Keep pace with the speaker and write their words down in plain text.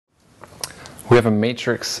We have a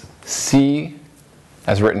matrix C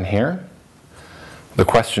as written here. The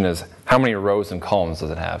question is, how many rows and columns does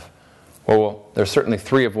it have? Well, there's certainly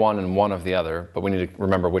 3 of one and 1 of the other, but we need to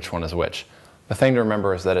remember which one is which. The thing to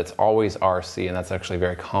remember is that it's always RC, and that's actually a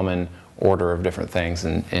very common order of different things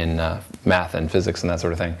in math and physics and that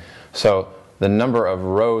sort of thing. So the number of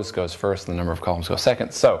rows goes first and the number of columns goes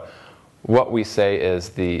second. So what we say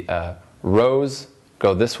is the rows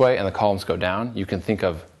go this way and the columns go down. You can think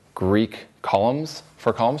of Greek columns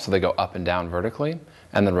for columns, so they go up and down vertically,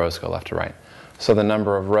 and then rows go left to right. So the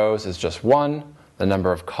number of rows is just 1. The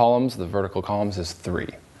number of columns, the vertical columns, is 3.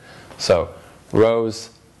 So rows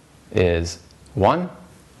is 1,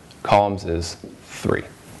 columns is 3.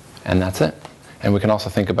 And that's it. And we can also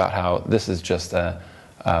think about how this is just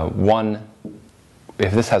one.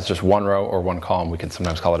 If this has just 1 row or 1 column, we can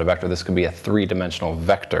sometimes call it a vector. This could be a 3-dimensional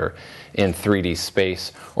vector in 3D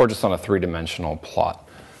space or just on a 3-dimensional plot.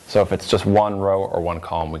 So if it's just 1 row or 1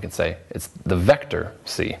 column, we can say it's the vector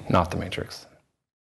C, not the matrix.